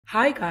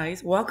Hi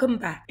guys, welcome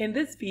back. In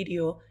this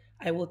video,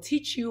 I will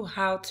teach you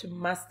how to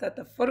master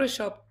the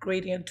Photoshop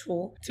gradient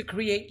tool to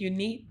create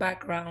unique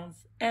backgrounds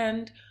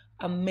and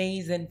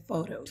amazing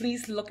photos.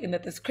 Please look in the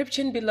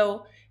description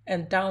below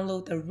and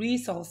download the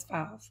resource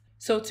files.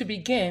 So to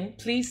begin,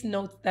 please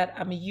note that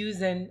I'm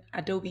using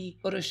Adobe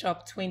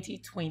Photoshop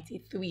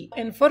 2023.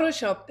 In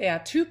Photoshop, there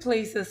are two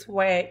places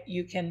where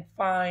you can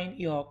find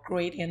your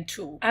gradient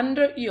tool.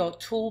 Under your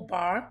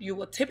toolbar, you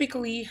will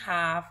typically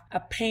have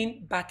a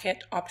paint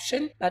bucket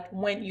option, but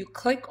when you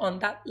click on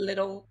that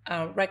little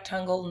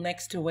rectangle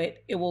next to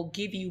it, it will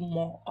give you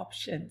more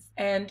options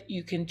and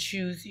you can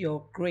choose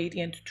your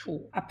gradient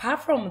tool.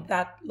 Apart from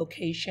that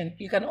location,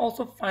 you can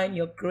also find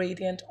your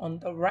gradient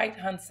on the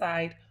right-hand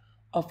side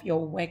of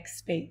your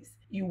workspace.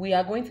 We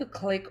are going to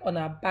click on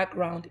our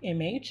background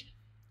image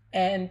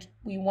and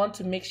we want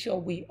to make sure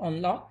we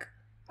unlock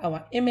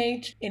our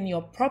image. In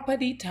your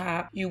property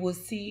tab, you will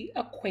see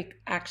a quick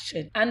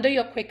action. Under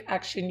your quick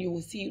action, you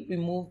will see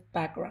remove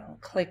background.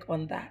 Click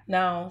on that.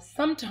 Now,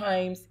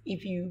 sometimes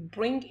if you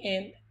bring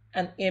in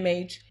an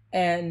image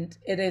and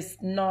it is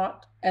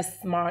not a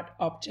smart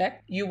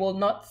object, you will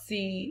not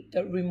see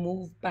the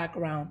remove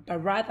background,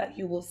 but rather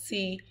you will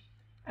see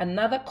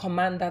another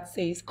command that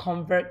says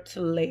convert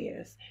to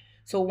layers.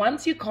 So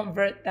once you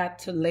convert that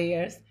to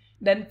layers,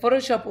 then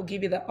Photoshop will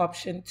give you the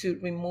option to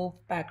remove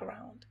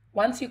background.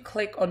 Once you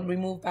click on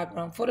remove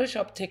background,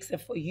 Photoshop takes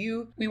it for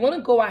you. We want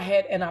to go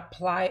ahead and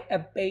apply a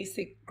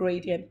basic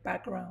gradient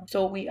background.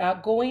 So we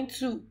are going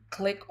to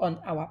click on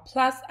our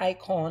plus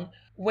icon,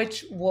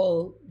 which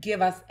will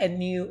give us a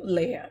new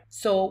layer.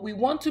 So we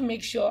want to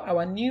make sure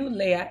our new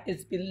layer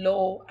is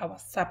below our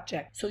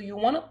subject. So you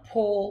want to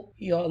pull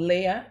your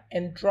layer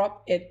and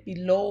drop it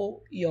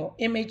below your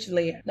image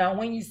layer. Now,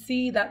 when you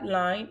see that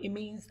line, it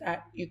means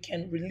that you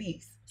can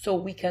release. So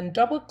we can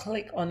double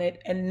click on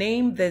it and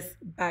name this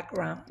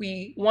background.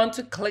 We want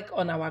to click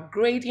on our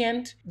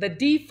gradient. The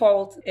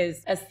default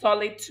is a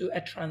solid to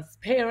a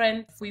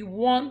transparent. We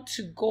want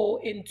to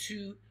go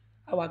into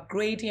our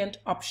gradient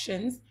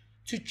options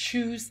to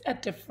choose a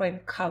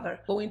different color.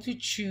 Going to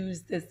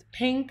choose this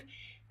pink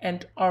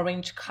and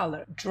orange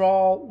color.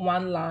 Draw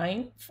one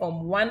line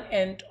from one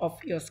end of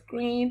your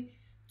screen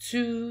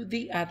to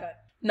the other.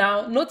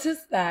 Now notice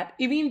that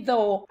even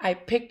though I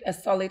picked a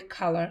solid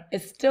color,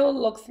 it still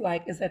looks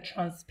like it's a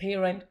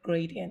transparent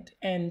gradient.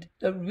 And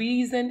the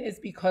reason is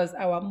because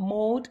our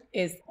mode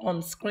is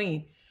on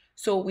screen.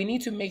 So we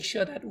need to make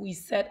sure that we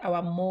set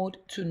our mode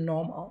to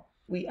normal.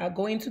 We are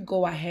going to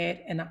go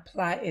ahead and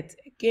apply it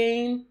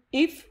again.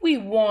 If we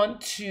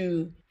want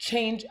to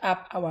change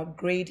up our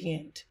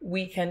gradient,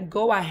 we can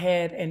go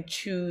ahead and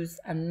choose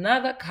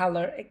another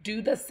color,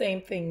 do the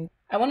same thing.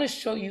 I want to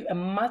show you a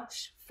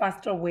much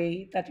faster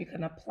way that you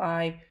can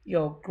apply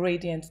your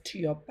gradient to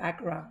your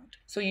background.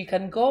 So you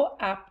can go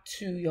up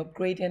to your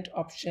gradient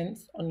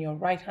options on your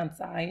right hand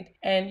side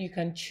and you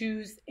can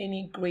choose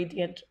any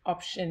gradient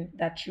option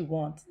that you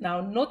want.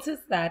 Now notice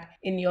that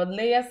in your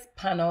layers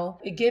panel,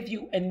 it gave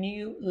you a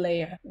new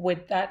layer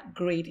with that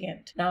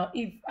gradient. Now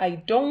if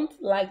I don't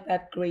like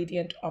that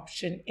gradient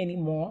option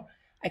anymore,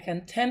 I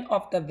can turn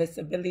off the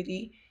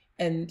visibility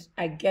and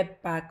I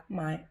get back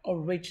my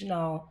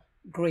original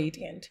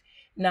gradient.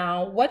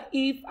 Now, what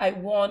if I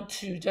want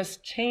to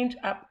just change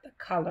up the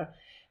color?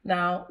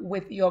 Now,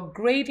 with your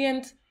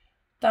gradient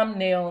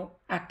thumbnail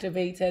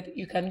activated,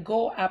 you can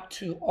go up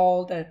to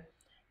all the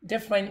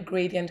different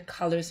gradient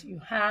colors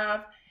you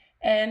have,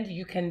 and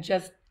you can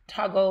just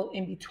toggle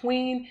in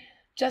between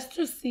just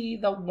to see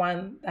the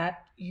one that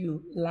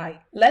you like.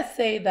 Let's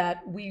say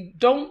that we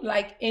don't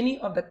like any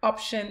of the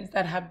options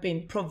that have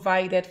been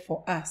provided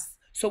for us.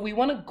 So we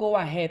want to go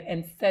ahead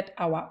and set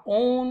our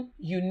own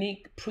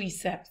unique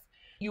presets.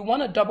 You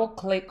want to double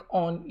click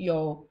on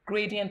your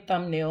gradient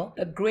thumbnail.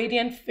 The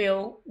gradient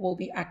fill will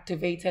be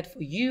activated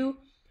for you.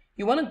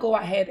 You want to go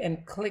ahead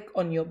and click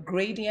on your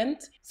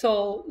gradient.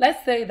 So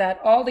let's say that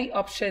all the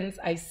options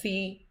I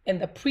see in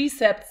the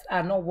presets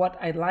are not what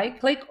I like.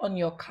 Click on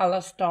your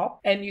color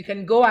stop and you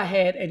can go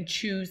ahead and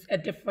choose a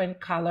different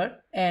color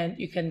and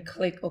you can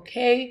click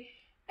OK.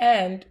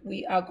 And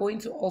we are going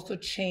to also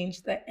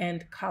change the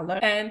end color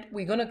and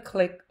we're going to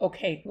click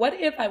OK. What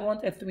if I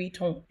want a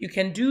three-tone? You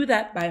can do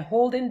that by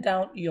holding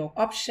down your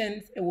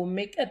options. It will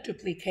make a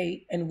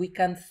duplicate and we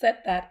can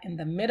set that in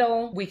the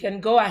middle. We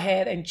can go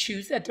ahead and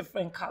choose a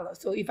different color.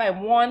 So if I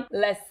want,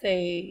 let's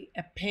say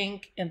a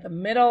pink in the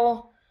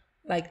middle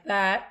like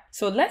that.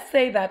 So let's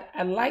say that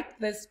I like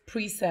this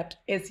preset.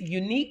 It's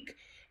unique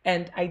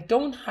and I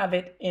don't have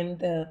it in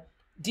the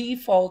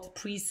default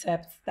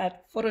presets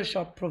that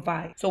Photoshop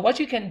provides. So what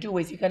you can do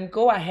is you can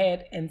go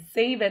ahead and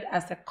save it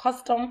as a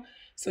custom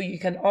so you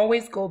can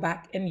always go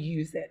back and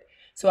use it.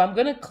 So I'm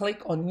going to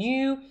click on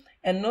new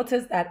and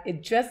notice that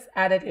it just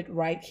added it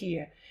right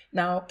here.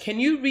 Now, can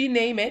you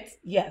rename it?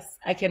 Yes,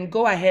 I can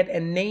go ahead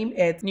and name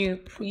it new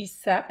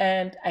preset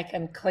and I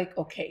can click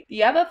OK.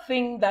 The other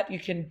thing that you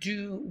can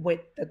do with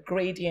the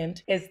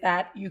gradient is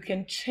that you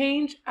can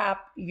change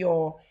up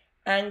your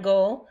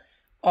angle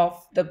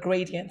of the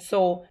gradient.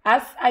 So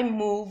as I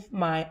move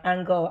my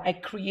angle, I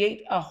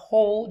create a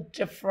whole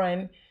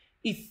different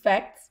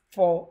effect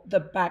for the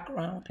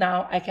background.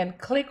 Now I can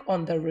click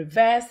on the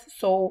reverse,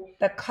 so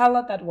the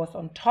color that was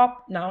on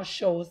top now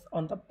shows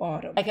on the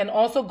bottom. I can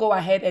also go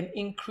ahead and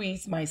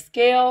increase my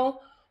scale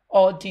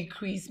or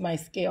decrease my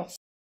scale.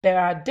 There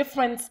are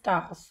different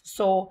styles.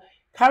 So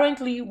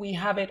currently we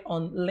have it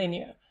on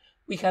linear.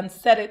 We can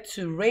set it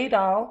to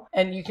radial,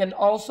 and you can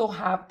also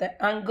have the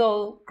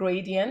angle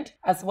gradient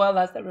as well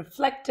as the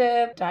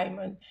reflective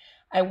diamond.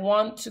 I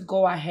want to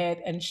go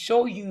ahead and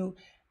show you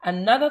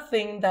another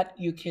thing that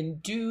you can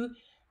do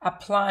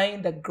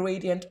applying the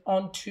gradient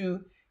onto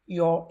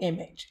your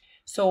image.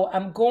 So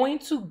I'm going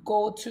to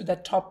go to the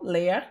top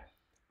layer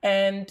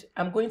and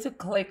I'm going to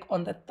click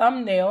on the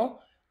thumbnail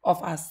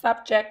of our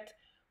subject.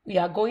 We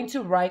are going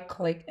to right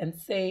click and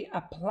say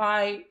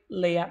apply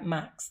layer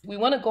mask. We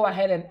want to go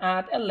ahead and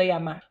add a layer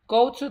mask.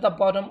 Go to the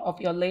bottom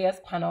of your layers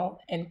panel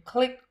and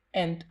click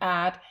and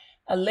add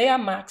a layer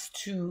mask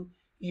to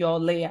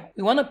your layer.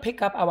 We want to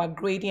pick up our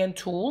gradient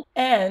tool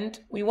and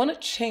we want to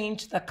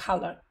change the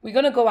color. We're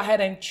going to go ahead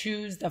and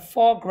choose the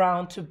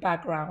foreground to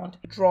background.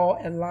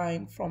 Draw a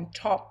line from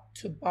top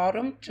to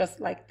bottom just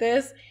like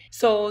this.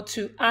 So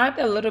to add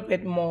a little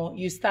bit more,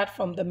 you start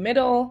from the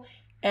middle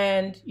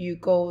and you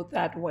go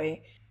that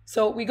way.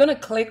 So we're going to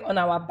click on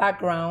our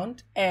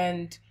background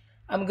and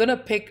I'm going to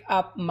pick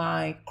up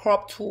my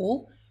crop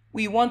tool.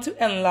 We want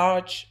to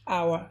enlarge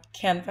our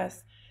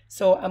canvas.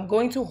 So I'm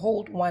going to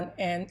hold one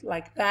end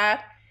like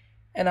that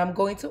and I'm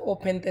going to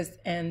open this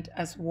end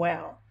as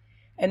well.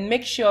 And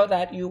make sure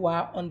that you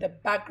are on the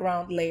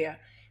background layer.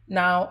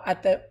 Now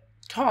at the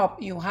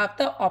top you have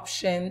the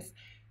options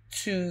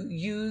to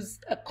use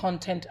a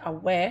content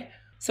aware.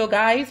 So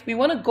guys, we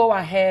want to go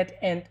ahead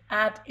and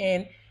add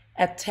in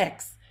a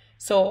text.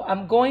 So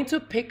I'm going to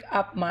pick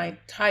up my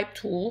type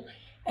tool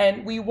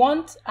and we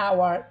want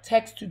our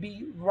text to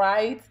be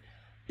right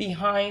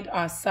behind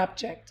our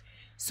subject.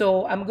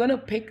 So I'm going to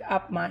pick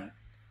up my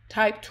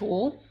type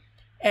tool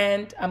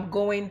and I'm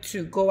going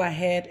to go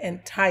ahead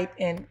and type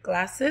in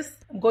glasses.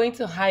 I'm going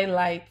to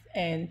highlight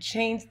and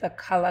change the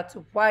color to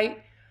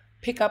white,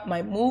 pick up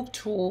my move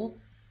tool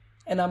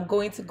and I'm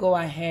going to go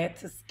ahead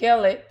to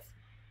scale it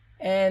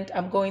and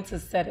I'm going to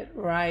set it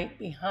right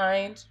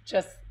behind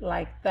just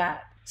like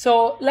that.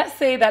 So let's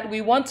say that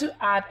we want to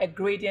add a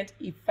gradient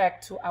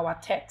effect to our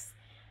text.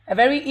 A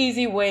very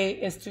easy way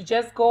is to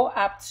just go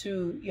up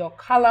to your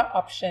color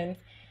options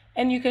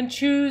and you can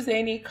choose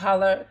any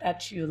color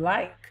that you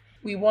like.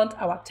 We want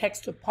our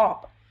text to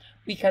pop.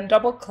 We can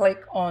double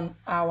click on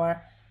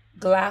our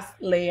glass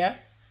layer.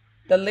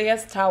 The layer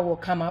style will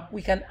come up.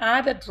 We can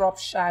add a drop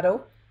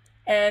shadow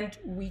and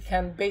we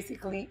can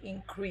basically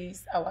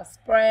increase our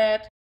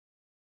spread.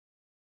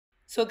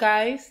 So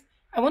guys,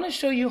 I want to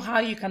show you how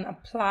you can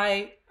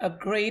apply a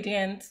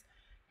gradient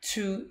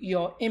to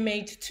your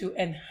image to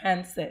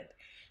enhance it.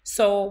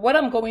 So what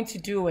I'm going to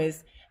do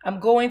is I'm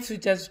going to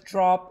just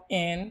drop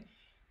in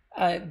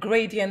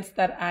gradients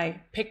that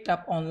I picked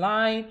up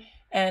online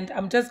and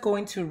I'm just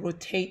going to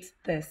rotate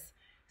this.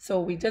 So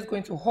we're just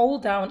going to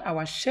hold down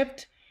our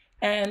shift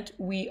and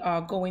we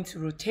are going to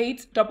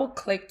rotate, double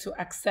click to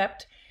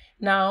accept.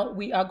 Now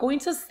we are going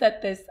to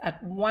set this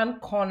at one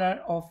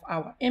corner of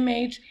our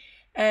image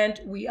and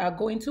we are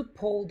going to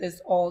pull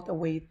this all the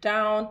way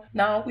down.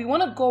 Now we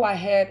want to go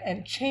ahead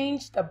and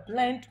change the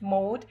blend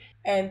mode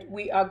and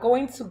we are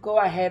going to go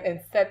ahead and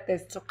set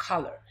this to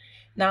color.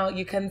 Now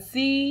you can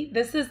see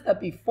this is the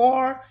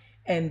before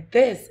and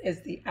this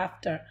is the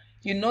after.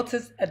 You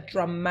notice a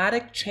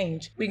dramatic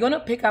change. We're going to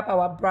pick up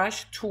our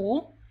brush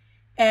tool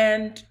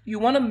and you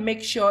want to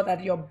make sure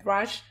that your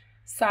brush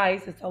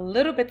size is a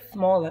little bit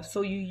smaller.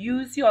 So you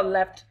use your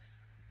left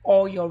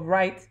or your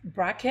right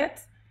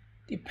bracket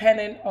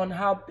depending on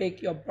how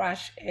big your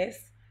brush is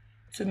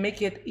to make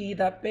it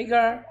either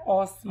bigger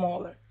or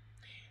smaller.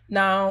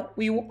 Now,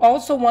 we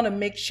also want to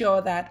make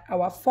sure that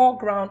our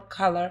foreground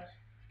color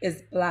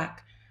is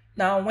black.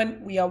 Now,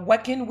 when we are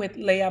working with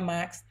layer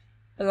masks,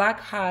 black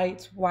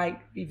hides,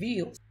 white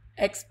reveals.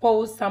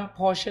 Expose some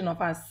portion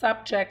of our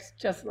subject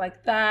just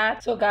like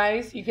that. So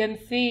guys, you can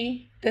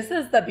see this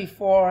is the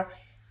before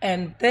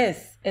and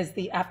this is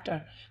the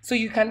after. So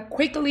you can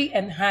quickly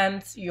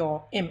enhance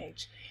your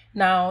image.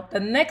 Now, the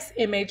next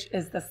image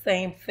is the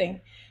same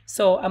thing.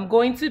 So I'm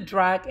going to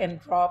drag and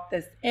drop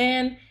this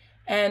in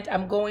and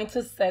I'm going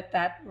to set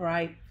that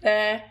right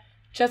there,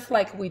 just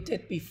like we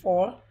did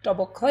before.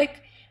 Double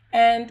click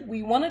and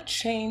we want to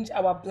change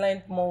our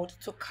blend mode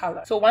to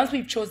color. So once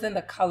we've chosen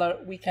the color,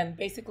 we can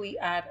basically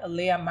add a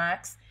layer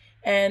mask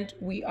and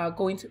we are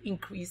going to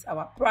increase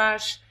our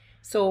brush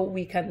so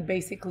we can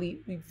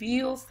basically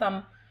reveal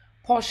some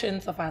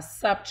portions of our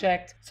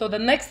subject. So the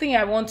next thing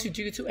I want to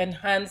do to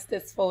enhance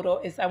this photo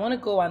is I want to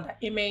go under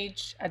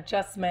image,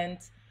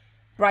 adjustment,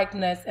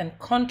 brightness and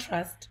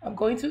contrast. I'm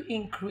going to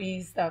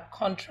increase the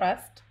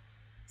contrast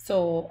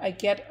so I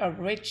get a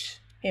rich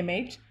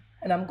image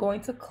and I'm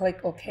going to click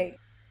OK.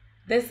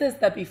 This is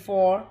the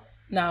before.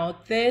 Now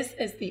this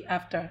is the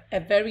after, a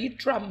very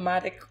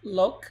dramatic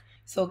look.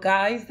 So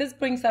guys, this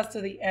brings us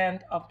to the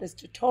end of this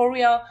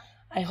tutorial.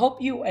 I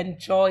hope you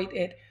enjoyed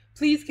it.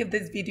 Please give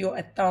this video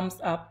a thumbs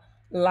up,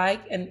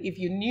 like, and if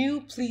you're new,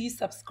 please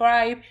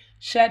subscribe,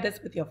 share this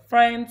with your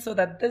friends so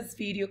that this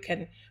video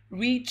can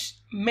reach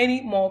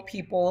many more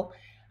people.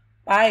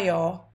 Bye y'all.